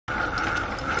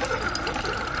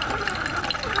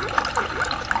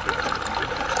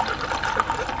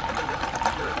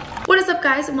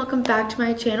up guys, and welcome back to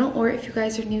my channel, or if you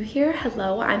guys are new here,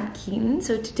 hello, I'm Keaton.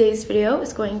 So today's video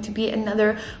is going to be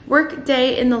another work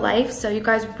day in the life. So you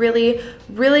guys really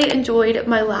enjoyed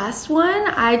my last one.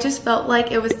 I just felt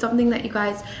like it was something that you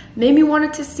guys maybe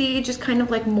wanted to see, just kind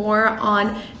of like more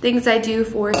on things I do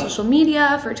for social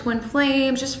media, for Twin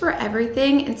Flames, just for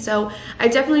everything. And so I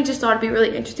definitely just thought it'd be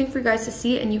really interesting for you guys to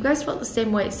see, and you guys felt the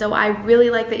same way. So I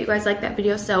really like that you guys liked that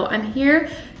video. So I'm here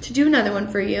to do another one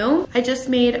for you. I just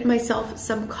made myself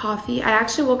some coffee. I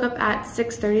actually woke up at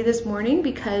 6:30 this morning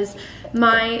because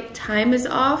my time is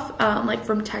off, like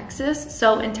from Texas.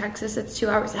 So in Texas, it's 2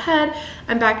 hours ahead.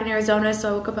 I'm back in Arizona, so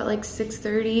I woke up at like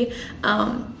 6:30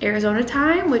 Arizona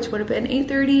time, which would have been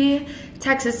 8:30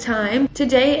 Texas time.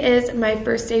 Today is my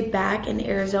first day back in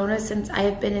Arizona since I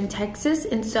have been in Texas,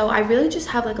 and so I really just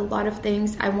have like a lot of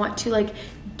things I want to like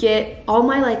get all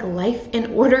my like life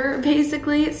in order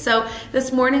basically. So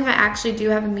this morning I actually do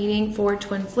have a meeting for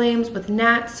Twin Flames with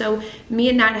Nat. So me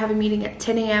and Nat have a meeting at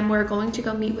 10 a.m. We're going to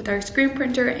go meet with our screen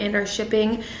printer and our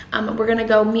shipping. We're gonna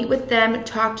go meet with them,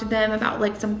 talk to them about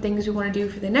like some things we want to do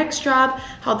for the next job,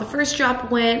 how the first job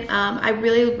went. I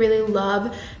really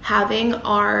love having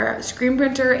our screen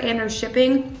printer and our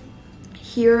shipping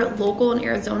here local in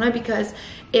Arizona, because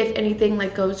if anything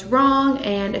like goes wrong,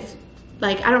 and if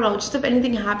like, I don't know, just if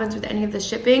anything happens with any of the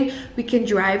shipping, we can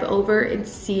drive over and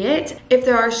see it. If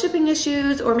there are shipping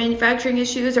issues or manufacturing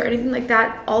issues or anything like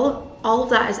that, all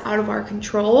of that is out of our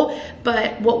control.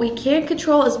 But what we can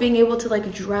control is being able to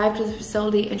like drive to the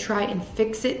facility and try and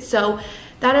fix it. So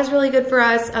that is really good for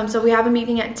us. So we have a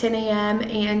meeting at 10 a.m.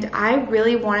 and I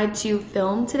really wanted to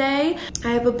film today. I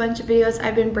have a bunch of videos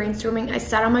I've been brainstorming. I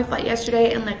sat on my flight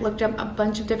yesterday and like looked up a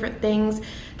bunch of different things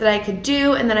that I could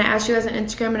do, and then I asked you guys on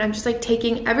Instagram, and I'm just like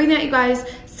taking everything that you guys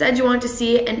said you wanted to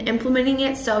see and implementing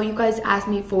it. So you guys asked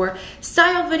me for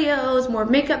style videos, more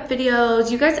makeup videos.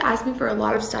 You guys asked me for a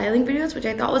lot of styling videos, which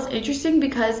I thought was interesting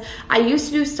because I used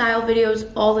to do style videos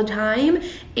all the time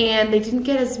and they didn't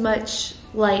get as much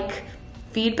like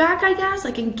feedback, I guess,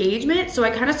 like engagement. So I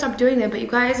kind of stopped doing that, but you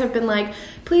guys have been like,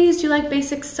 please do like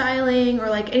basic styling or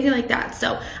like anything like that.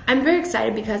 So I'm very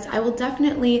excited because I will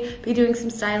definitely be doing some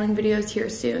styling videos here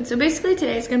soon. So basically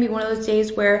today is going to be one of those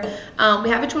days where we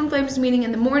have a Twin Flames meeting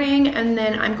in the morning, and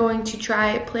then I'm going to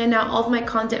try plan out all of my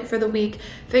content for the week,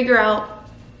 figure out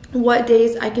what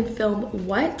days I can film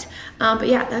what. But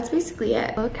yeah, that's basically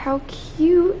it. Look how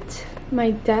cute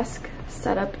my desk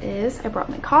setup is. I brought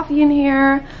my coffee in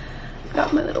here.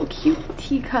 Got my little cute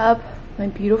teacup, my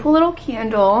beautiful little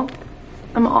candle.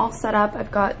 I'm all set up.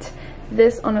 I've got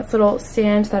this on its little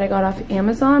stand that I got off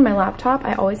Amazon, my laptop.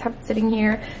 I always have it sitting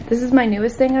here. This is my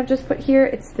newest thing I've just put here.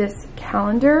 It's this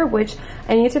calendar, which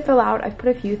I need to fill out. I've put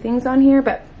a few things on here,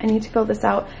 but I need to fill this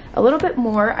out a little bit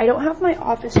more. I don't have my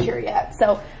office chair yet,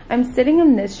 so I'm sitting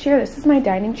in this chair. This is my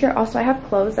dining chair. Also, I have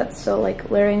clothes that still like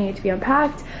literally need to be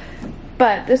unpacked,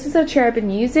 but this is a chair I've been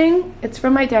using. It's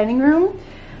from my dining room.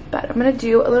 But I'm gonna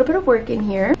do a little bit of work in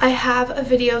here. I have a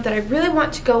video that I really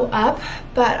want to go up,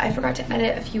 but I forgot to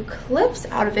edit a few clips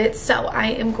out of it. So I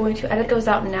am going to edit those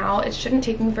out now. It shouldn't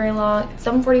take me very long. It's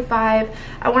 7:45.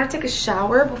 I wanna take a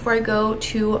shower before I go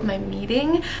to my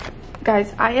meeting.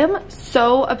 Guys, I am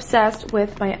so obsessed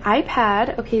with my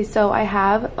iPad. Okay, so I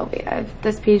have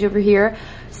this page over here.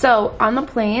 So on the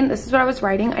plane, this is what I was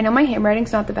writing. I know my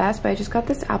handwriting's not the best, but I just got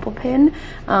this Apple pen,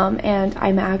 and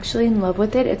I'm actually in love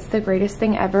with it. It's the greatest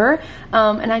thing ever.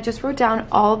 And I just wrote down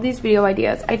all of these video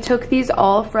ideas. I took these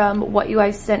all from what you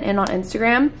guys sent in on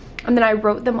Instagram, and then I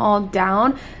wrote them all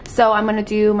down. So I'm gonna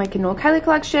do my Kendall Kylie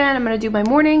collection, I'm gonna do my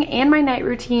morning and my night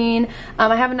routine.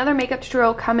 I have another makeup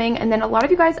tutorial coming, and then a lot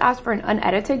of you guys asked for an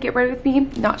unedited get ready with me.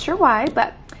 Not sure why,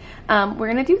 but we're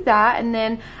gonna do that. And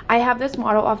then I have this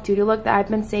model off duty look that I've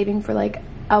been saving for like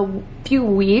a few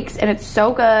weeks, and it's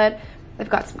so good. I've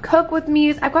got some cook with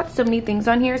me's. I've got so many things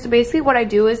on here. So basically what I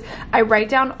do is I write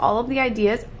down all of the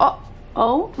ideas.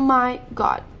 Oh my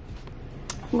God.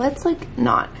 Let's like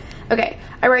not. Okay,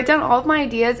 I write down all of my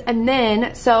ideas, and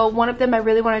then, so one of them I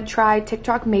really want to try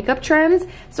TikTok makeup trends.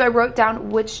 So I wrote down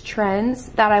which trends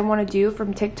that I want to do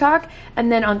from TikTok, and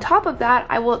then on top of that,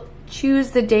 I will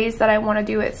choose the days that I want to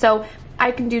do it. So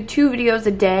I can do 2 videos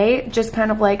a day, just kind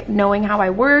of like knowing how I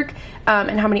work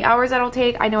and how many hours that'll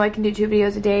take. I know I can do 2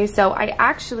 videos a day. So I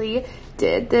actually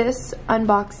did this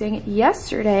unboxing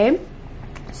yesterday.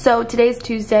 So today's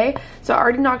Tuesday, so I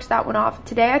already knocked that one off.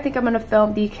 Today I think I'm gonna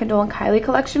film the Kendall and Kylie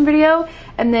collection video,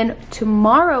 and then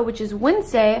tomorrow, which is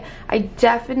Wednesday, I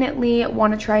definitely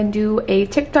want to try and do a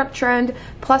TikTok trend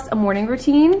plus a morning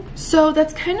routine. So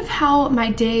that's kind of how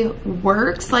my day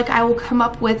works. Like, I will come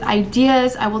up with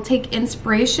ideas, I will take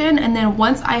inspiration, and then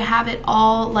once I have it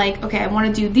all, like, okay, I want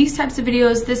to do these types of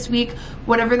videos this week,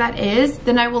 whatever that is,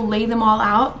 then I will lay them all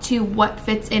out to what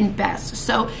fits in best.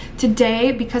 So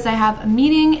today, because I have a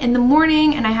meeting in the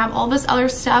morning and I have all this other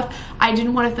stuff, I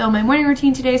didn't want to film my morning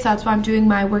routine today, so that's why I'm doing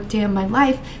my work day of my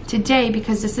life today,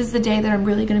 because this is the day that I'm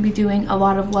really going to be doing a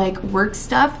lot of like work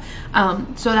stuff.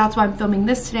 So that's why I'm filming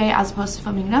this today as opposed to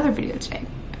filming another video today,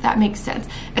 if that makes sense.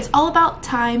 It's all about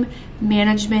time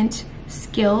management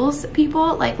skills,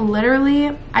 people. Like,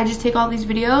 literally, I just take all these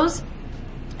videos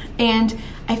and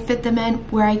I fit them in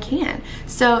where I can.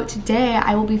 So today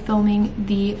I will be filming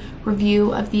the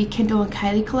review of the Kendall and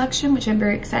Kylie collection, which I'm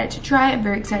very excited to try. I'm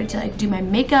very excited to like do my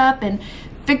makeup and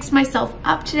fix myself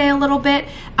up today a little bit.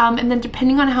 And then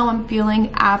depending on how I'm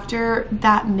feeling after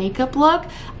that makeup look,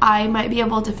 I might be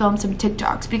able to film some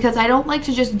TikToks, because I don't like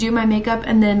to just do my makeup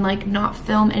and then like not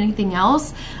film anything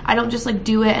else. I don't just like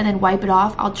do it and then wipe it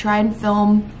off. I'll try and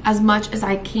film as much as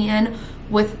I can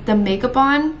with the makeup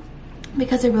on,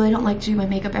 because I really don't like to do my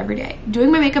makeup every day.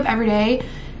 Doing my makeup every day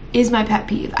is my pet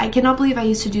peeve. I cannot believe I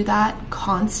used to do that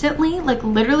constantly. Like,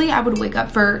 literally, I would wake up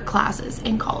for classes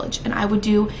in college and I would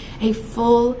do a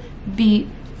full beat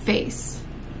face.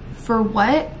 For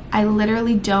what? I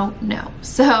literally don't know.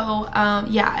 So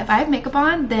yeah, if I have makeup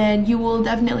on, then you will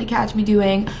definitely catch me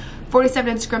doing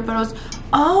 47 Instagram photos.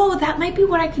 Oh, that might be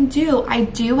what I can do. I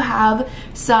do have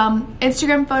some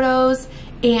Instagram photos,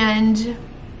 and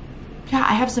yeah,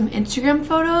 I have some Instagram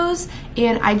photos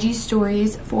and IG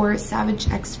stories for Savage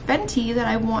X Fenty that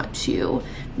I want to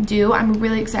do. I'm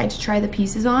really excited to try the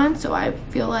pieces on, so I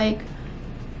feel like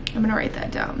I'm gonna write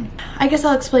that down. I guess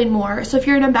I'll explain more. So if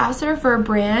you're an ambassador for a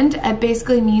brand, it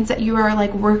basically means that you are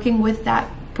like working with that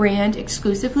brand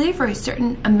exclusively for a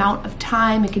certain amount of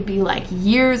time. It could be like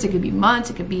years, it could be months,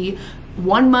 it could be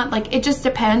 1 month, like it just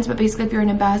depends. But basically, if you're an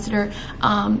ambassador,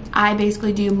 I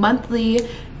basically do monthly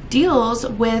deals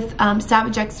with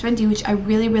Savage X Fenty, which I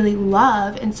really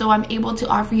love, and so I'm able to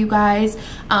offer you guys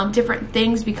different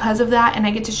things because of that, and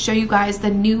I get to show you guys the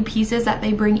new pieces that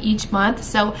they bring each month.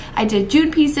 So I did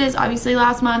June pieces obviously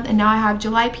last month, and now I have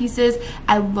July pieces.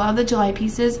 I love the July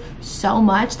pieces so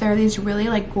much. They're these really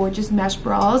like gorgeous mesh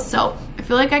bras, so I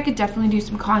feel like I could definitely do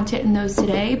some content in those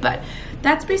today. But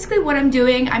that's basically what I'm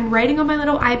doing. I'm writing on my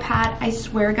little iPad. I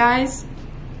swear, guys,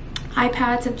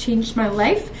 iPads have changed my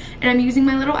life, and I'm using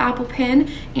my little Apple Pen,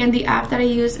 and the app that I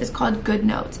use is called Good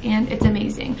Notes, and it's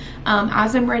amazing.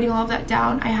 As I'm writing all of that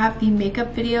down, I have the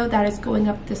makeup video that is going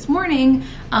up this morning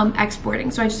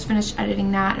exporting. So I just finished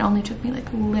editing that. It only took me like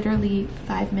literally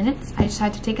 5 minutes. I just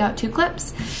had to take out 2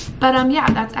 clips, but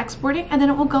yeah, that's exporting, and then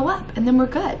it will go up, and then we're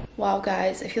good. Wow,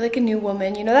 guys, I feel like a new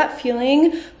woman. You know that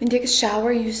feeling when you take a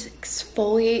shower, you just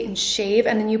exfoliate and shave,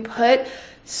 and then you put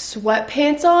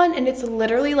sweatpants on, and it's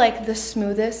literally like the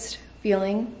smoothest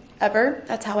feeling ever.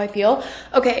 That's how I feel.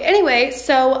 Okay, anyway,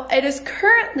 so it is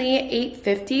currently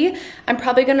 8:50. I'm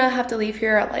probably gonna have to leave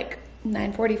here at like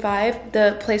 9:45.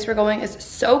 The place we're going is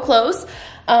so close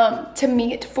to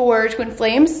meet for Twin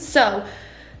Flames. So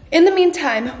in the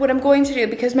meantime, what I'm going to do,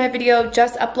 because my video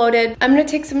just uploaded, I'm gonna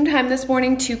take some time this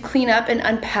morning to clean up and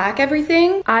unpack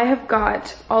everything. I have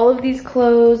got all of these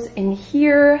clothes in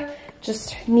here,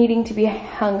 just needing to be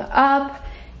hung up.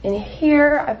 In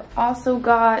here, I've also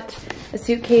got a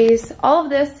suitcase. All of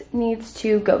this needs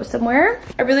to go somewhere.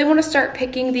 I really want to start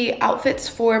picking the outfits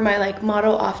for my like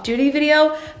model off-duty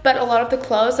video, but a lot of the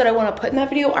clothes that I want to put in that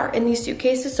video are in these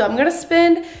suitcases. So I'm gonna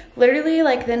spend literally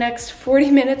like the next 40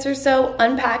 minutes or so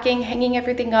unpacking, hanging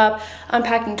everything up,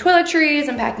 unpacking toiletries,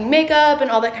 unpacking makeup,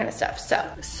 and all that kind of stuff.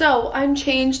 So I'm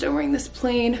changed. I'm wearing this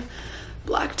plain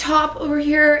black top over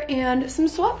here and some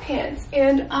sweatpants,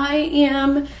 and I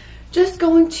am just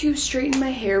going to straighten my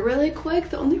hair really quick.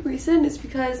 The only reason is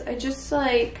because I just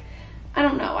like, I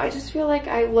don't know, I just feel like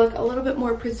I look a little bit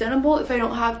more presentable if I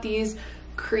don't have these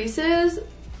creases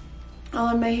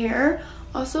on my hair.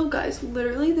 Also, guys,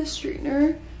 literally this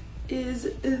straightener is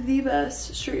the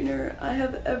best straightener I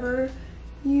have ever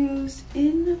used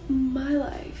in my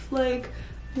life. Like,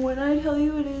 when I tell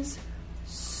you, it is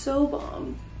so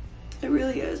bomb. It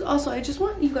really is. Also, I just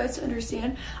want you guys to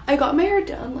understand, I got my hair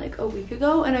done like a week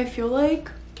ago, and I feel like,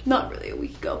 not really a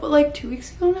week ago, but like 2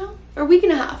 weeks ago now, or a week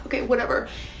and a half, okay, whatever.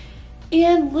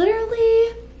 And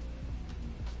literally,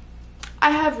 I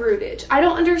have rootage. I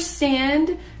don't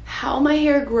understand how my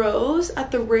hair grows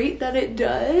at the rate that it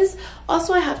does.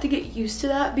 Also, I have to get used to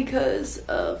that because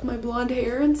of my blonde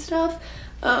hair and stuff,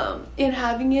 and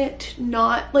having it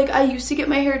not, like, I used to get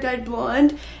my hair dyed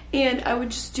blonde and I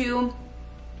would just do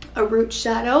a root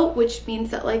shadow, which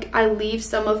means that like I leave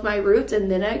some of my roots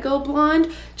and then I go blonde,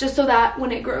 just so that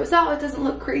when it grows out it doesn't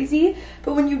look crazy.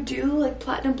 But when you do like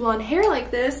platinum blonde hair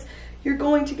like this, you're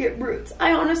going to get roots.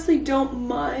 I honestly don't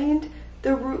mind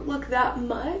the root look that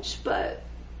much, but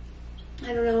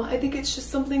I don't know, I think it's just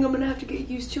something I'm gonna have to get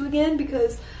used to again,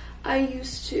 because I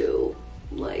used to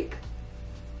like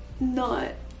not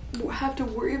have to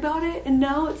worry about it, and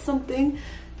now it's something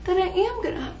that I am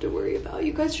gonna have to worry about.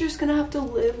 You guys are just gonna have to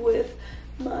live with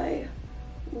my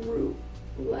root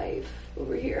life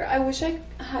over here. I wish I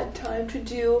had time to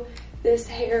do this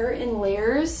hair in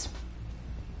layers,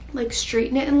 like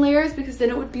straighten it in layers, because then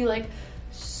it would be like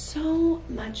so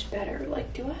much better.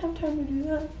 Like, do I have time to do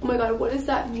that? Oh my god, what is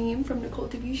that meme from Nicole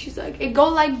TV? She's like, it go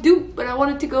like doop, but I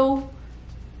want it to go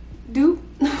doop.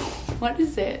 What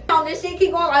is it? Oh, this shit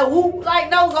keep going like whoop,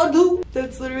 like no, go doop.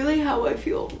 That's literally how I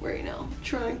feel right now,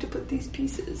 trying to put these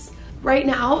pieces. Right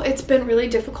now, it's been really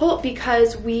difficult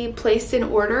because we placed an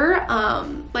order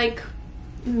like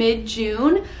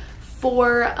mid-June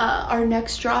for our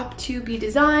next drop to be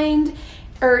designed,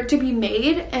 or to be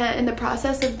made, in the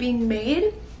process of being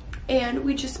made. And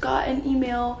we just got an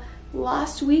email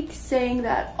last week saying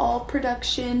that all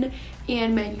production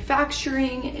and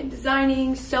manufacturing and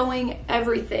designing, sewing,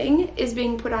 everything is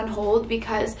being put on hold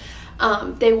because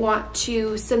they want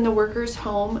to send the workers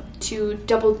home to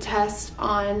double test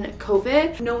on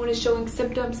COVID. No one is showing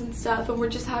symptoms and stuff, and we're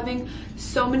just having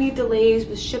so many delays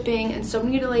with shipping and so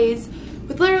many delays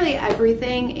with literally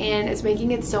everything, and it's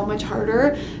making it so much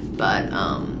harder. But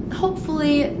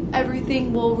hopefully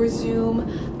everything will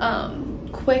resume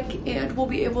quick and we'll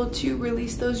be able to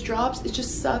release those drops. It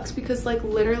just sucks because like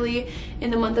literally in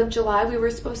the month of July we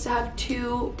were supposed to have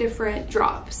 2 different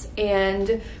drops,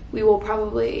 and we will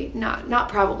probably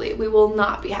we will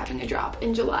not be having a drop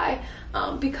in July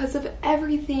because of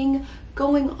everything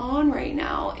going on right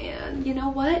now. And you know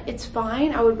what, it's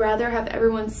fine. I would rather have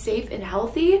everyone safe and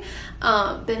healthy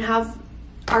than have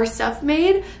our stuff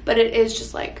made, but it is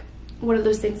just like one of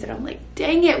those things that I'm like,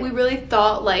 dang it, we really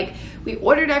thought, like, we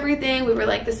ordered everything, we were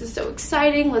like, this is so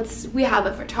exciting, we have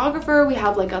a photographer, we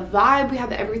have like a vibe, we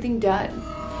have everything done,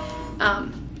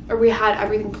 or we had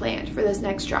everything planned for this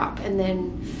next drop, and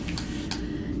then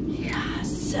yeah,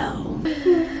 so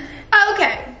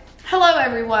okay. Hello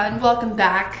everyone, welcome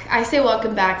back. I say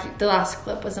welcome back, the last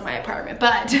clip was in my apartment,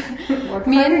 but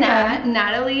me and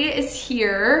Natalie is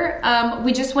here.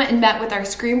 We just went and met with our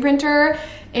screen printer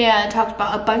and talked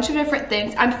about a bunch of different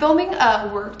things. I'm filming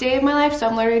a work day in my life, so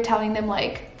I'm literally telling them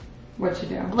like what you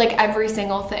do, like every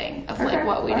single thing of like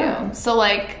what we do. So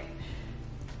like,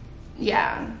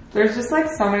 yeah. There's just like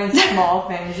so many small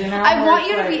things, you know? I want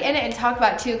you to be in it and talk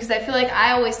about it too, because I feel like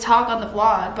I always talk on the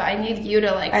vlog, but I need you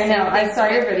to like I know, I saw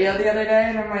your video the other day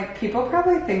and I'm like, people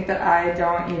probably think that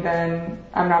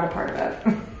I'm not a part of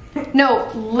it. No,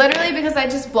 literally, because I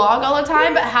just vlog all the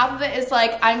time, but half of it is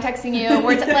like I'm texting you,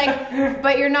 we're like,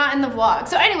 but you're not in the vlog.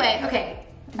 So anyway, okay.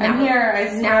 I'm here, I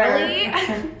swear.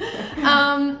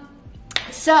 Natalie.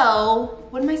 So,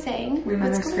 what am I saying? We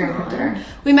met our screen printer.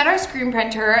 We met our screen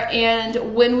printer,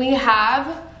 and when we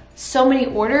have so many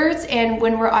orders and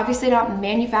when we're obviously not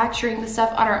manufacturing the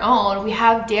stuff on our own, we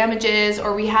have damages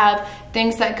or we have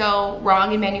things that go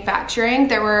wrong in manufacturing.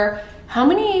 There were, how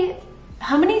many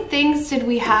things did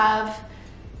we have,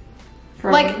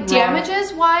 like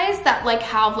damages wise, that like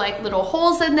have like little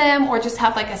holes in them or just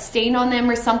have like a stain on them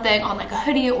or something on like a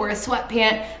hoodie or a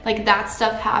sweatpant? Like that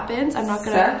stuff happens. I'm not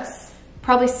gonna,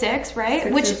 probably 6, right?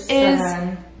 6 which or is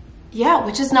 7. Yeah,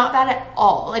 which is not bad at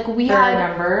all. Like we had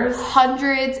numbers,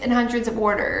 hundreds and hundreds of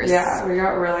orders. Yeah, we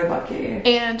got really lucky.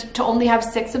 And to only have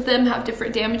 6 of them have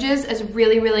different damages is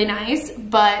really, really nice.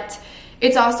 But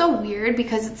it's also weird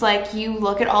because it's like you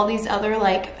look at all these other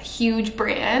like huge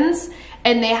brands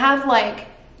and they have like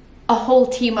a whole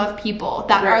team of people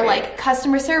that are like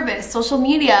customer service, social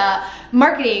media,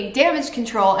 marketing, damage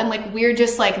control, and like we're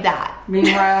just like that.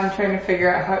 Meanwhile, I'm trying to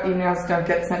figure out how emails don't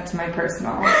get sent to my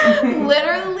personal.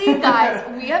 Literally, guys,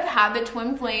 we have had the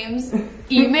Twin Flames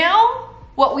email,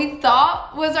 what we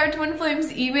thought was our Twin Flames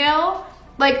email.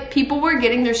 Like, people were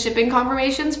getting their shipping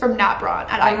confirmations from Natbron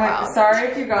at iCloud. Like, sorry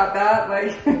if you got that,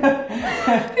 like.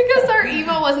 Because our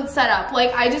email wasn't set up.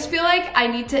 Like, I just feel like I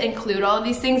need to include all of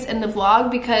these things in the vlog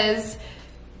because,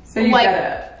 so you like,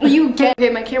 get it. You get it.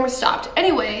 Okay, my camera stopped.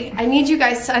 Anyway, I need you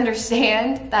guys to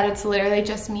understand that it's literally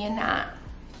just me and Nat.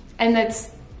 And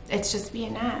it's it's just me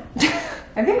and Nat.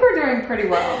 I think we're doing pretty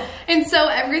well. And so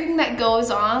everything that goes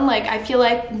on, like I feel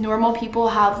like normal people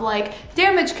have like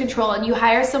damage control, and you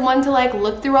hire someone to like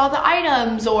look through all the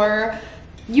items, or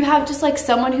you have just like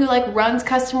someone who like runs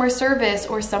customer service,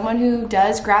 or someone who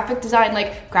does graphic design.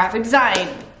 Like graphic design,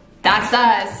 that's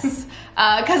us.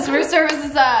 Customer service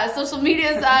is us, social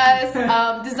media is us,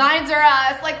 designs are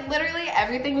us, like literally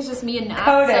everything was just me and Nat.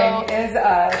 Coding is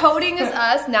us. Coding is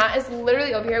us. Nat is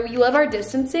literally over here. We love our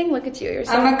distancing. Look at you. You're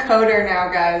so I'm a coder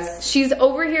now, guys. She's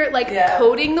over here like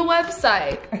coding the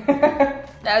website.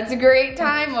 That's a great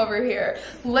time over here.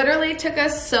 Literally took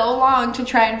us so long to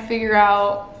try and figure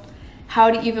out how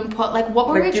to even put, like, what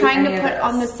were we trying to put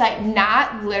on the site?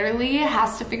 Nat literally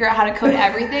has to figure out how to code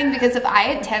everything, because if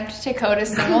I attempt to code a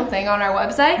single thing on our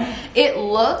website, it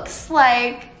looks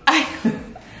like, I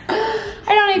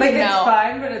don't even know. Like, it's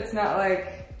fine, but it's not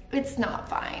like... It's not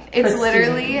fine. It's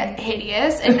literally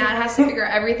hideous, and Nat has to figure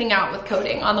everything out with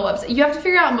coding on the website. You have to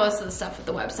figure out most of the stuff with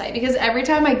the website, because every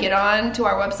time I get on to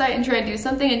our website and try to do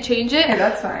something and change it,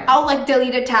 that's fine. I'll like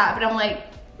delete a tab, and I'm like,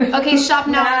 okay, shop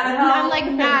now. I'm like,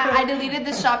 Nat, I deleted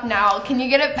the shop now. Can you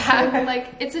get it back? Like,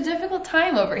 it's a difficult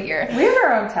time over here. We have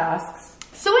our own tasks.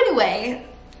 So anyway,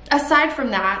 aside from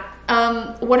that,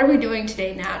 what are we doing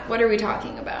today, Nat? What are we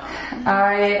talking about?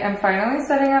 I am finally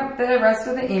setting up the rest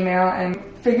of the email and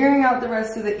figuring out the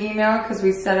rest of the email, because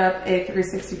we set up a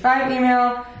 365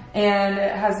 email and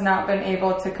it has not been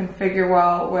able to configure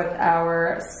well with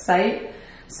our site.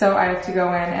 So I have to go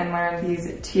in and learn these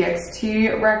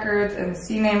TXT records and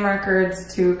CNAME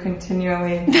records to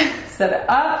continually set it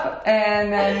up.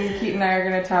 And then Keaton and I are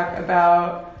going to talk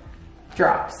about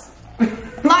drops.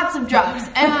 Lots of drops.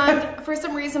 And for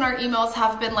some reason our emails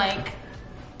have been like,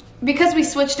 because we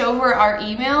switched over our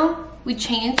email, we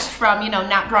changed from, you know,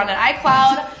 natbraun at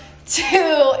iCloud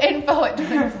to info at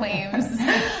Twin Flames.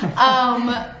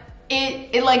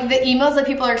 It like the emails that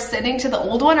people are sending to the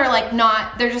old one are like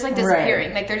not, they're just like disappearing.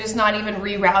 Right. Like they're just not even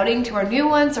rerouting to our new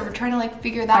one. So we're trying to like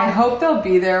figure that out. I hope they'll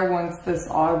be there once this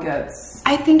all gets.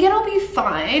 I think it'll be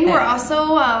fine. We're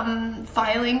also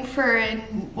filing for a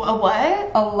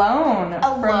what? A loan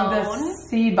from the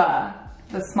SEBA,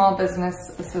 the Small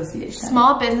Business Association.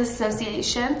 Small Business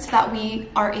Association, so that we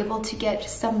are able to get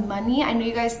some money. I know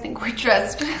you guys think we're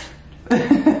just...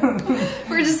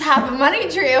 we're just having a money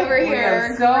tree over here. We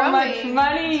have so much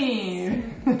money.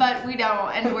 But we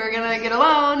don't, and we're gonna get a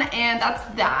loan, and that's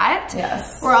that.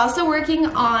 Yes. We're also working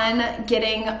on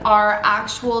getting our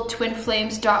actual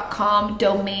twinflames.com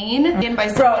domain in by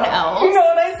someone else. You know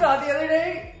what I saw the other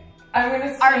day? I'm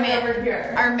gonna stand over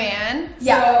here. Our man.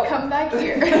 Yeah, come back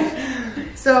here.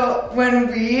 So when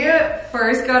we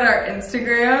first got our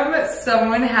Instagram,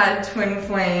 someone had Twin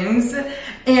Flames,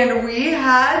 and we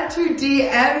had to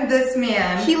DM this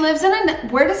man. He lives in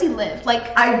where does he live?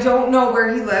 Like, I don't know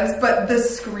where he lives, but the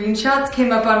screenshots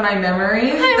came up on my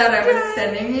memories that I was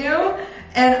sending you.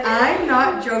 And I'm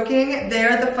not joking,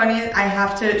 they're the funniest. I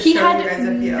have to show you guys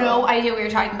a few. He had no idea what we were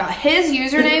talking about. His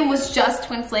username was just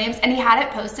Twin Flames, and he had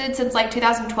it posted since like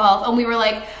 2012. And we were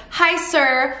like, hi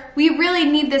sir, we really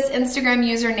need this Instagram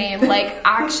username, like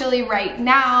actually right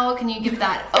now. Can you give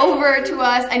that over to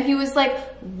us? And he was like,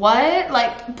 what?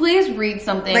 Like, please read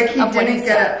something. Like, he didn't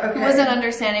get it. Okay. He wasn't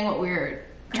understanding what we were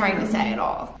trying to say at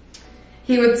all.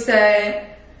 He would say,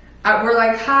 we're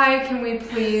like, hi, can we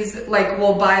please, like,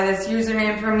 we'll buy this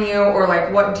username from you, or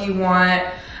like, what do you want?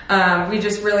 We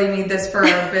just really need this for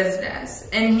our business.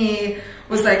 And he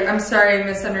was like, I'm sorry, I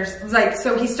misunderstood. Like,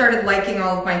 so he started liking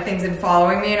all of my things and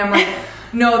following me, and I'm like,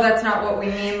 no, that's not what we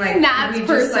mean. Like, that's we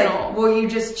personal. Just like, will you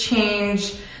just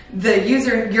change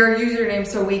your username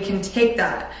so we can take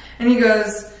that? And he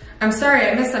goes, I'm sorry,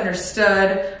 I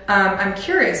misunderstood. I'm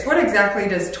curious, what exactly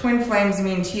does Twin Flames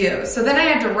mean to you? So then I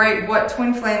had to write what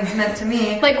Twin Flames meant to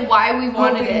me. Like why we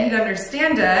wanted it. He'd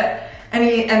understand it.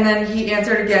 And then he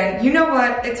answered again, you know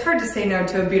what? It's hard to say no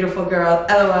to a beautiful girl.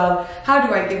 LOL. How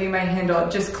do I give you my handle?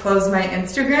 Just close my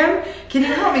Instagram? Can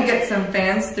you help me get some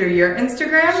fans through your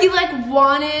Instagram? He like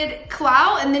wanted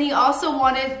clout, and then he also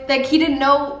wanted, like, he didn't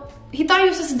know, he thought he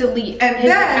was just delete and his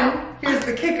then, account. Here's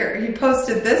the kicker. He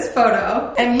posted this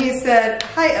photo and he said,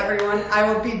 hi everyone, I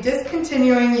will be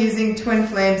discontinuing using Twin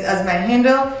Flames as my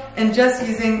handle and just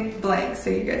using blank so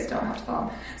you guys don't have to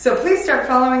follow. So please start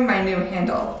following my new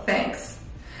handle. Thanks.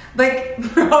 Like,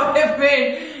 bro, it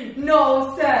made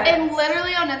no sense. And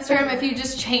literally on Instagram, if you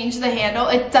just change the handle,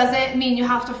 it doesn't mean you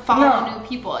have to follow new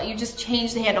people. You just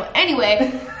change the handle.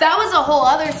 Anyway, that was a whole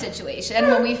other situation.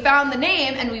 When we found the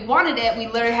name and we wanted it, we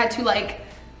literally had to like,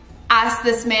 asked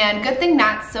this man, good thing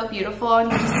Nat's so beautiful,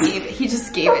 and he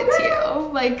just gave it to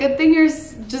you. Like, good thing you're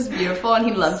just beautiful and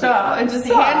he loves you, and just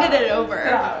handed it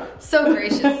over so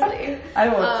graciously. I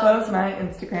will close my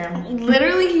Instagram.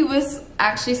 Literally, he was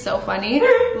actually so funny.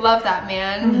 Love that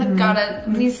man. Gotta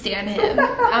please stand him.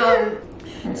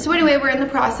 So anyway, we're in the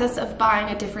process of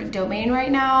buying a different domain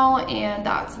right now, and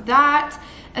that's that.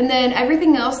 And then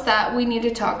everything else that we need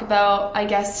to talk about, I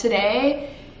guess,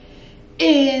 today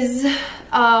is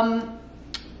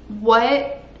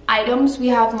what items we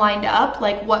have lined up,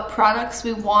 like what products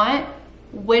we want,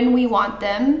 when we want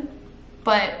them,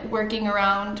 but working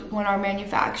around when our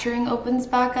manufacturing opens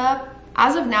back up.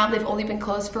 As of now, they've only been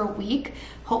closed for a week.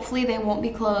 Hopefully they won't be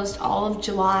closed all of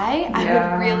July. I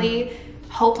would really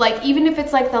hope, like, even if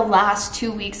it's like the last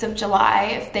 2 weeks of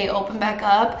July, if they open back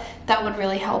up, that would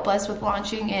really help us with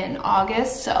launching in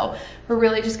August. So we're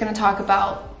really just gonna talk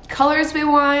about colors we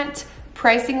want,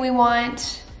 pricing we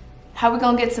want, how we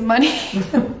gonna get some money.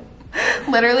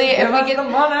 Literally, if we get the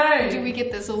money, do we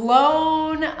get this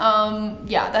loan?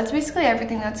 Yeah, that's basically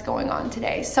everything that's going on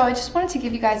today. So I just wanted to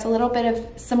give you guys a little bit of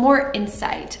some more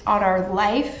insight on our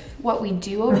life, what we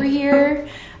do over here,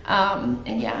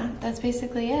 and yeah, that's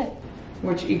basically it.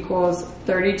 Which equals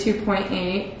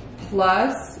 32.8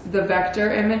 plus the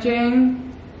vector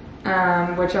imaging,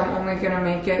 which I'm only gonna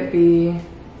make it be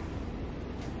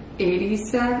 80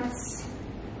 cents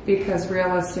because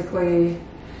realistically,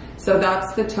 so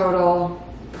that's the total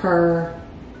per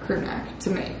crew neck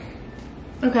to make.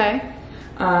 Okay.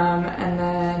 And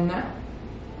then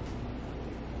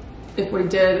if we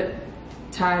did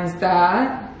times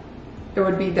that, it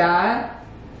would be that.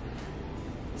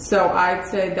 So I'd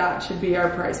say that should be our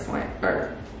price point,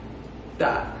 or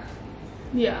that.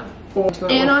 Yeah.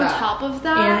 And on top of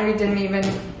that, and we didn't even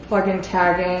plug in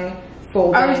tagging,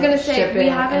 folding, I was gonna say, shipping, we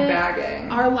haven't, and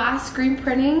bagging. Our last screen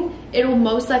printing, it will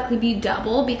most likely be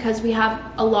double because we have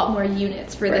a lot more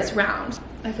units for this round.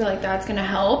 I feel like that's gonna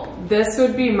help. This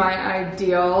would be my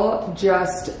ideal,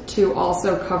 just to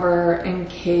also cover in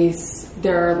case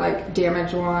there are like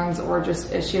damaged ones or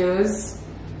just issues.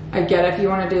 I get if you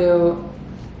want to do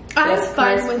this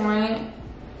price point,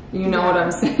 you know what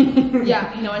I'm saying.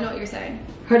 Yeah, no, I know what you're saying.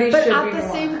 Hoodies but should at be the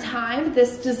more. same time,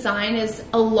 this design is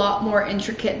a lot more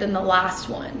intricate than the last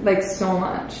one. Like so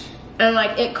much. And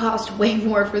like it cost way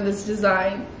more for this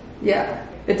design. Yeah.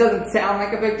 It doesn't sound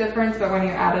like a big difference, but when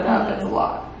you add it up, it's a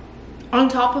lot. On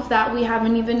top of that, we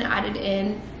haven't even added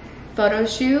in photo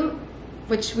shoot,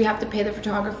 which we have to pay the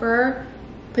photographer,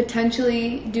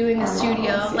 potentially doing a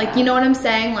studio. Models, like, you know what I'm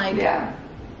saying? Like, yeah,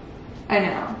 I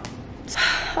know.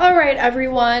 All right,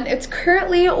 everyone, it's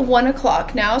currently 1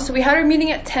 o'clock now. So we had our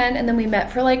meeting at 10 and then we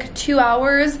met for like 2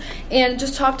 hours and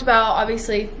just talked about,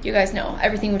 obviously, you guys know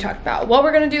everything we talked about, what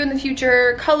we're gonna do in the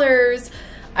future, colors,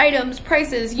 items,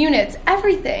 prices, units,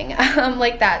 everything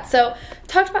like that. So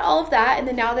talked about all of that, and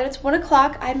then now that it's 1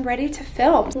 o'clock, I'm ready to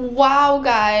film. Wow,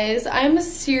 guys, I'm a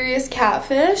serious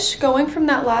catfish. Going from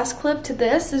that last clip to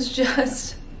this is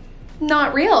just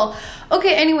not real.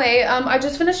 Okay, anyway, I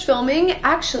just finished filming.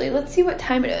 Actually, let's see what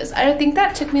time it is. I think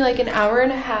that took me like an hour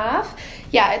and a half.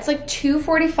 Yeah, it's like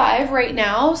 2:45 right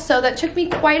now, so that took me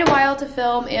quite a while to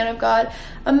film, and I've got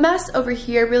a mess over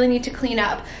here, really need to clean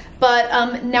up.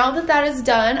 But now that that is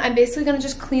done, I'm basically gonna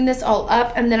just clean this all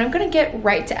up, and then I'm gonna get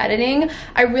right to editing.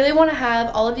 I really wanna have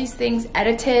all of these things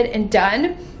edited and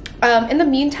done. In the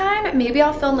meantime, maybe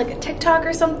I'll film like a TikTok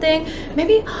or something.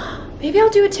 Maybe I'll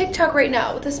do a TikTok right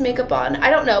now with this makeup on.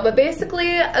 I don't know, but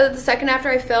basically the second after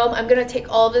I film, I'm gonna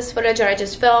take all of this footage that I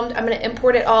just filmed, I'm gonna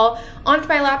import it all onto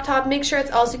my laptop, make sure it's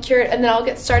all secured, and then I'll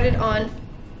get started on,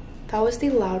 that was the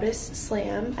loudest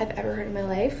slam I've ever heard in my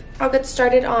life. I'll get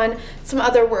started on some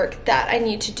other work that I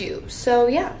need to do. So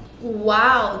yeah.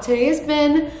 Wow, today's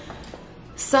been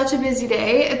such a busy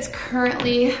day. It's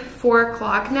currently 4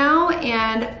 o'clock now,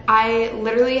 and I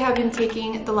literally have been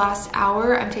taking the last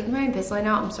hour. I'm taking my Invisalign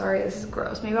out. I'm sorry, this is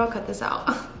gross. Maybe I'll cut this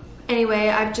out. Anyway,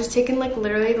 I've just taken like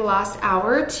literally the last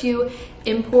hour to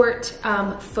import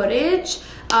footage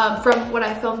from what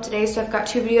I filmed today. So I've got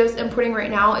 2 videos importing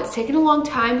right now. It's taken a long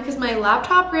time because my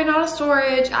laptop ran out of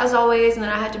storage as always, and then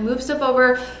I had to move stuff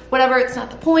over, whatever, it's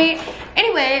not the point.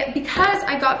 Anyway, because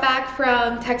I got back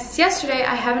from Texas yesterday,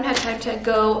 I haven't had time to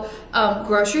go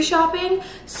grocery shopping.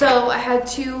 So I had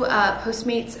to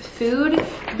Postmates food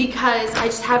because I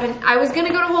just haven't, I was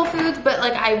gonna go to Whole Foods, but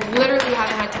like I literally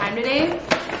haven't had time today.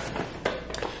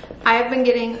 I have been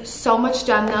getting so much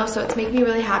done though, so it's making me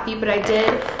really happy, but I did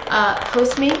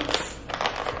Postmates.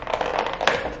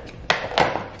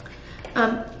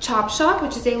 Chop Shop,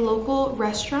 which is a local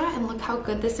restaurant, and look how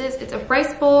good this is. It's a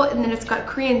rice bowl, and then it's got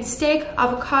Korean steak,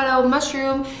 avocado,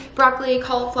 mushroom, broccoli,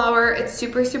 cauliflower. It's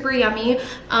super, super yummy.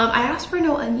 I asked for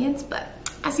no onions, but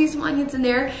I see some onions in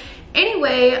there.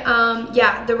 Anyway,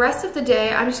 yeah, the rest of the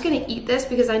day, I'm just gonna eat this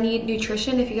because I need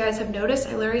nutrition. If you guys have noticed,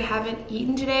 I literally haven't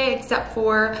eaten today except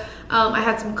for, I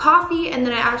had some coffee, and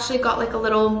then I actually got like a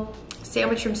little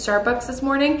sandwich from Starbucks this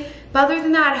morning. But other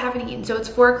than that, I haven't eaten. So it's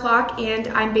 4 o'clock, and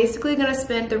I'm basically gonna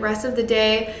spend the rest of the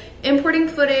day importing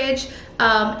footage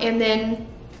and then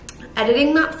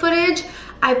editing that footage.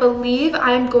 I believe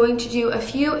I'm going to do a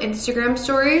few Instagram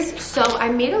stories. So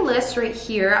I made a list right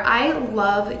here. I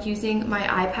love using my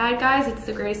iPad, guys. It's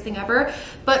the greatest thing ever.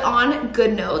 But on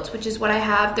GoodNotes, which is what I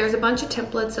have, there's a bunch of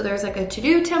templates. So there's like a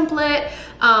to-do template.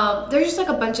 There's just like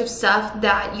a bunch of stuff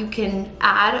that you can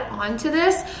add onto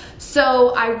this.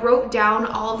 So I wrote down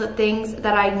all the things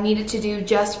that I needed to do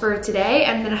just for today,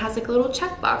 and then it has like a little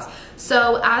checkbox.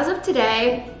 So as of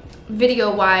today,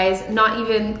 video wise, not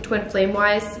even twin flame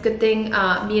wise, good thing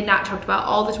me and Nat talked about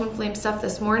all the twin flame stuff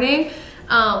this morning,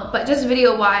 but just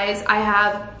video wise, I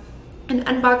have an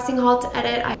unboxing haul to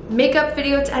edit, I have makeup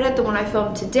video to edit, the one I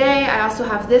filmed today. I also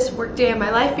have this workday in my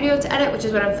life video to edit, which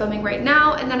is what I'm filming right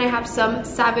now, and then I have some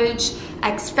Savage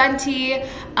X Fenty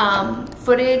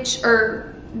footage or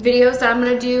videos that I'm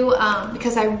gonna do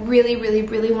because I really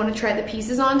want to try the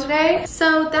pieces on today.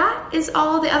 So that is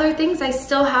all the other things I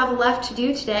still have left to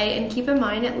do today, and keep in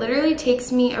mind it literally takes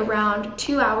me around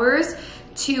 2 hours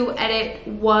to edit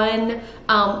one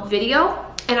video,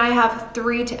 and I have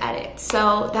 3 to edit.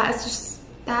 So that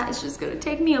is just gonna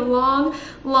take me a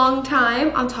long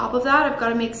time. On top of that, I've got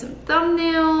to make some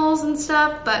thumbnails and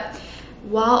stuff. But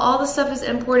while all the stuff is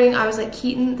importing, I was like,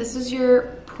 Keaton, this is your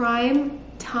prime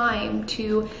time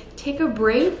to take a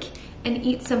break and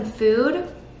eat some food.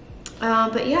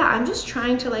 But yeah, I'm just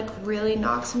trying to like really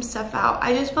knock some stuff out.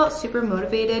 I just felt super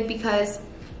motivated because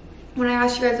when I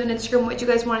asked you guys on Instagram what you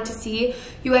guys wanted to see,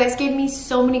 you guys gave me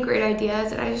so many great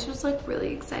ideas, and I just was like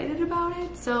really excited about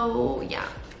it. So yeah.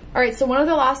 All right, so one of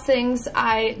the last things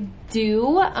I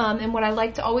do, and what I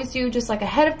like to always do just like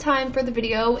ahead of time for the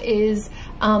video, is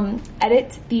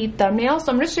edit the thumbnail.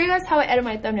 So I'm gonna show you guys how I edit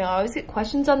my thumbnail. I always get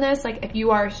questions on this, like if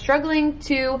you are struggling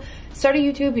to start a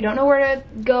YouTube, you don't know where to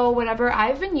go, whatever.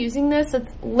 I've been using this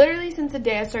literally since the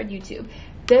day I started YouTube.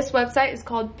 This website is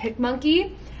called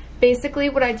PicMonkey. Basically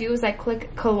what I do is I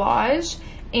click collage,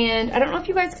 and I don't know if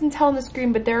you guys can tell on the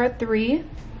screen, but there are 3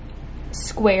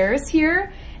 squares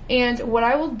here. And what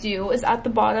I will do is at the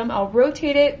bottom, I'll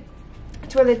rotate it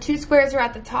to where the 2 squares are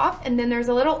at the top, and then there's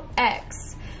a little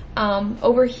X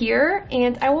over here,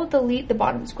 and I will delete the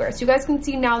bottom square. So you guys can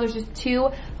see now there's just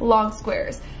 2 long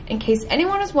squares. In case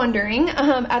anyone is wondering,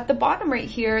 at the bottom right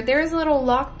here, there is a little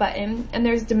lock button, and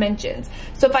there's dimensions.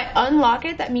 So if I unlock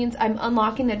it, that means I'm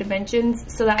unlocking the dimensions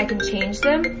so that I can change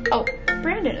them. Oh,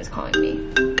 Brandon is calling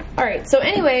me. All right, so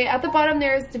anyway, at the bottom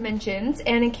there's dimensions,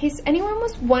 and in case anyone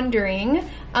was wondering,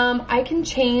 I can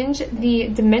change the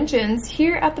dimensions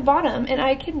here at the bottom, and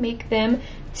I can make them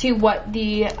to what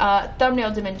the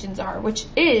thumbnail dimensions are, which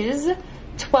is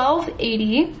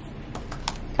 1280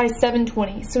 by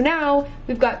 720. So now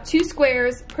we've got 2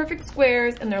 squares, perfect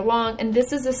squares, and they're long, and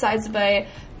this is the size of a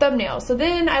thumbnail. So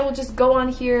then I will just go on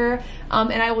here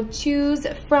and I will choose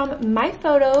from my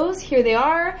photos. Here they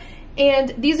are.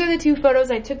 And these are the 2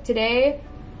 photos I took today.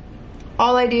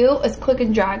 All I do is click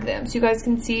and drag them. So you guys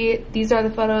can see these are the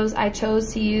photos I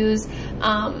chose to use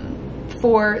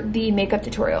for the makeup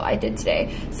tutorial I did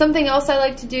today. Something else I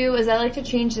like to do is I like to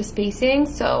change the spacing.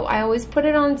 So I always put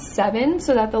it on 7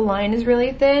 so that the line is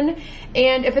really thin.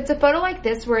 And if it's a photo like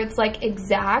this where it's like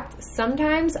exact,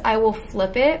 sometimes I will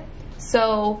flip it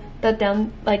so that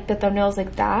then like the thumbnails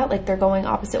like that, like they're going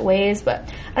opposite ways.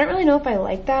 But I don't really know if I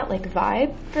like that like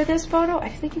vibe for this photo. I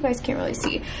think you guys can't really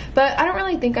see, but I don't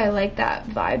really think I like that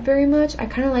vibe very much. I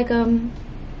kind of like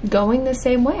going the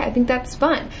same way. I think that's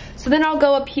fun. So then I'll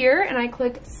go up here and I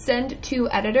click send to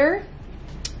editor.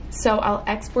 So I'll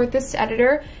export this to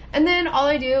editor, and then all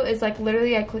I do is like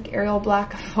literally I click Arial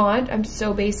black font. I'm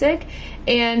so basic,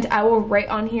 and I will write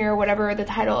on here whatever the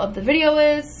title of the video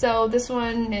is. So this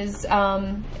one is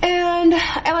and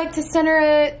I like to center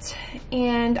it,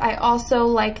 and I also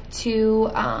like to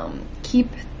keep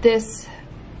this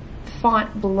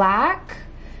font black.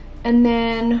 And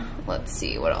then let's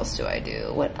see, what else do I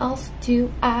do? What else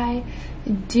do I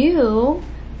do?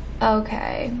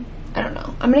 Okay, I don't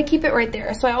know. I'm gonna keep it right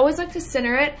there. So I always like to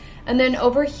center it. And then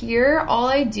over here, all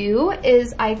I do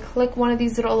is I click one of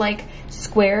these little like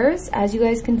squares. As you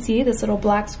guys can see, this little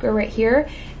black square right here.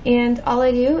 And all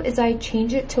I do is I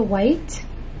change it to white.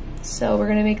 So we're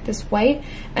gonna make this white,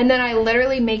 and then I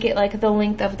literally make it like the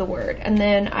length of the word, and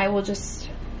then I will just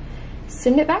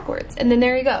send it backwards, and then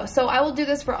there you go. So I will do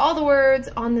this for all the words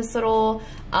on this little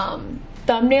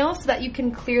thumbnail so that you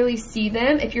can clearly see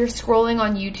them. If you're scrolling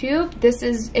on YouTube, this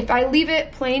is, if I leave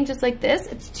it plain just like this,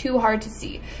 it's too hard to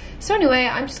see. So anyway,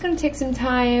 I'm just gonna take some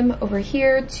time over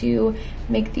here to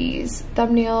make these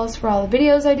thumbnails for all the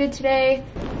videos I did today.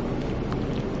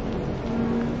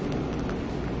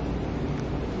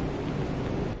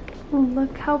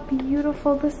 Look how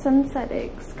beautiful the sunset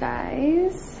is,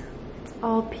 guys. It's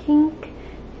all pink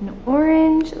and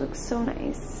orange. It looks so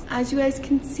nice. As you guys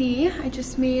can see, I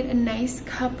just made a nice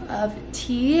cup of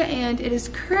tea, and it is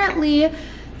currently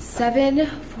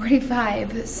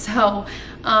 7:45. So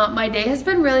my day has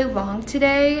been really long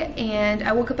today, and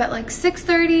I woke up at like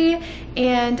 6:30,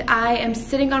 and I am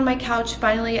sitting on my couch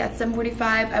finally at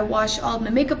 7:45. I washed all of my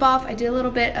makeup off. I did a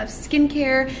little bit of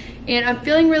skincare, and I'm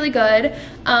feeling really good.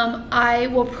 I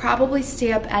will probably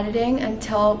stay up editing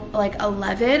until like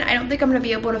 11. I don't think I'm gonna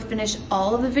be able to finish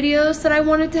all of the videos that I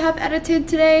wanted to have edited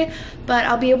today, but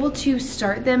I'll be able to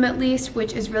start them at least,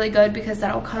 which is really good because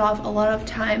that'll cut off a lot of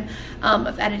time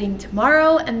of editing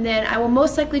tomorrow. And then I will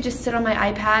most likely just sit on my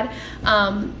iPad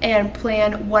and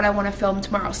plan what I want to film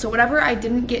tomorrow. So whatever I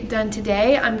didn't get done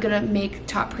today, I'm gonna make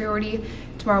top priority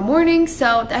tomorrow morning.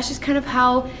 So that's just kind of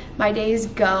how my days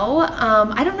go.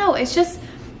 I don't know,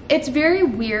 it's very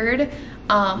weird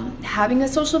having a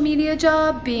social media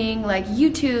job, being like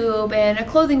YouTube and a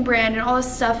clothing brand and all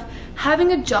this stuff,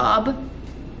 having a job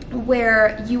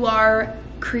where you are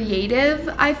creative.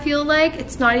 I feel like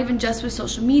it's not even just with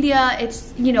social media,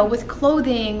 it's, you know, with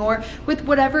clothing or with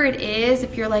whatever it is.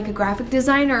 If you're like a graphic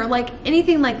designer, like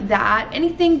anything like that,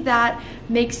 anything that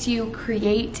makes you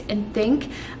create and think,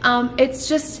 it's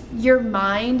just your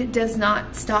mind does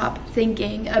not stop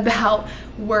thinking about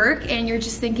work, and you're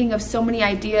just thinking of so many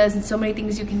ideas and so many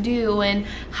things you can do and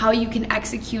how you can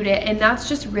execute it. And that's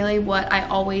just really what I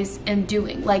always am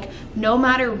doing. Like no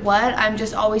matter what, I'm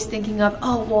just always thinking of,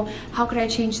 oh well, how could I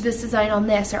change this design on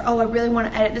this, or oh, I really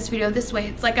want to edit this video this way.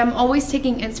 It's like I'm always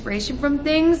taking inspiration from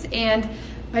things, and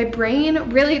my brain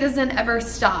really doesn't ever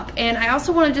stop. And I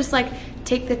also want to just like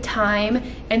take the time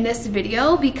in this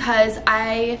video because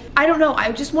I don't know,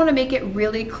 I just want to make it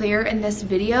really clear in this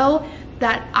video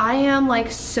that I am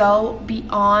like so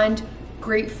beyond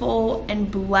grateful and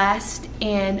blessed,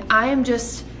 and I'm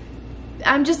just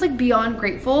like beyond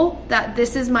grateful that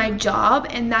this is my job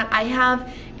and that I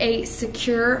have a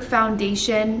secure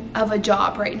foundation of a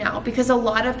job right now, because a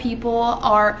lot of people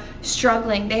are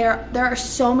struggling. There are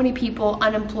so many people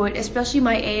unemployed, especially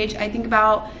my age. I think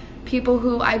about people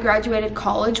who I graduated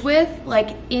college with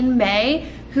like in May,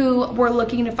 who were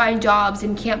looking to find jobs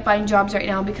and can't find jobs right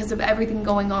now because of everything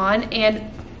going on. And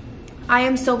I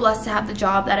am so blessed to have the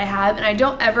job that I have, and I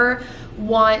don't ever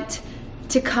want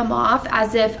to come off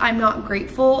as if I'm not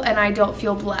grateful and I don't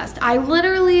feel blessed. I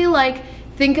literally like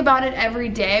think about it every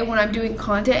day when I'm doing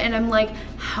content, and I'm like,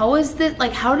 how is this,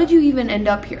 like how did you even end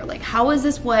up here? Like how is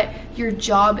this what your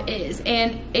job is?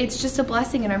 And it's just a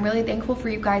blessing, and I'm really thankful for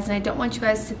you guys. And I don't want you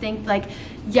guys to think like,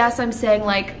 yes, I'm saying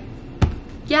like,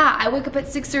 yeah, I wake up at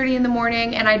 6:30 in the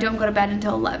morning and I don't go to bed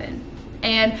until 11.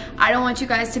 And I don't want you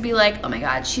guys to be like, oh my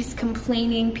God, she's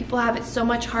complaining, people have it so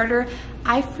much harder.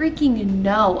 I freaking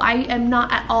know. I am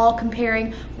not at all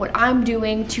comparing what I'm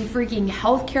doing to freaking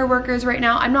healthcare workers right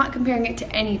now. I'm not comparing it to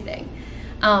anything,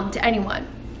 to anyone.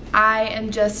 I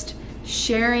am just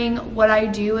sharing what I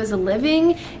do as a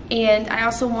living, and I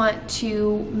also want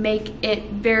to make it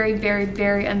very, very,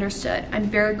 very understood. I'm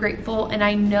very grateful, and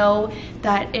I know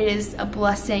that it is a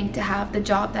blessing to have the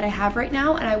job that I have right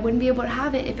now, and I wouldn't be able to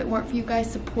have it if it weren't for you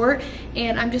guys' support.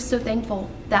 And I'm just so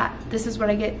thankful that this is what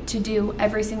I get to do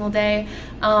every single day,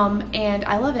 and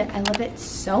I love it. I love it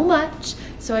so much.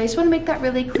 So I just want to make that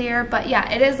really clear. But yeah,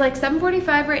 it is like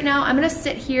 7:45 right now. I'm gonna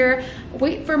sit here,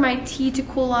 wait for my tea to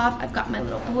cool off. I've got my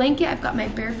little blanket, I've got my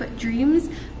Barefoot Dreams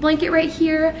blanket right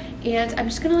here, and I'm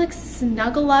just gonna like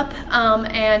snuggle up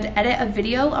and edit a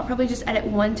video. I'll probably just edit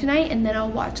one tonight, and then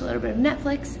I'll watch a little bit of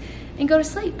Netflix and go to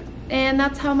sleep. And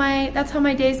that's how my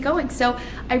day is going. So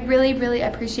I really, really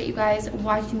appreciate you guys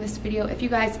watching this video. If you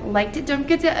guys liked it, don't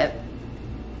forget to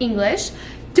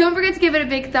Don't forget to give it a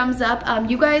big thumbs up.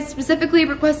 You guys specifically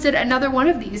requested another one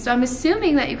of these, so I'm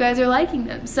assuming that you guys are liking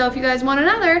them. So if you guys want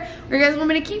another, or you guys want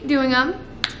me to keep doing them,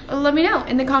 let me know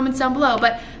in the comments down below.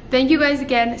 But thank you guys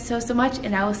again so much,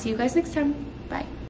 and I will see you guys next time. Bye.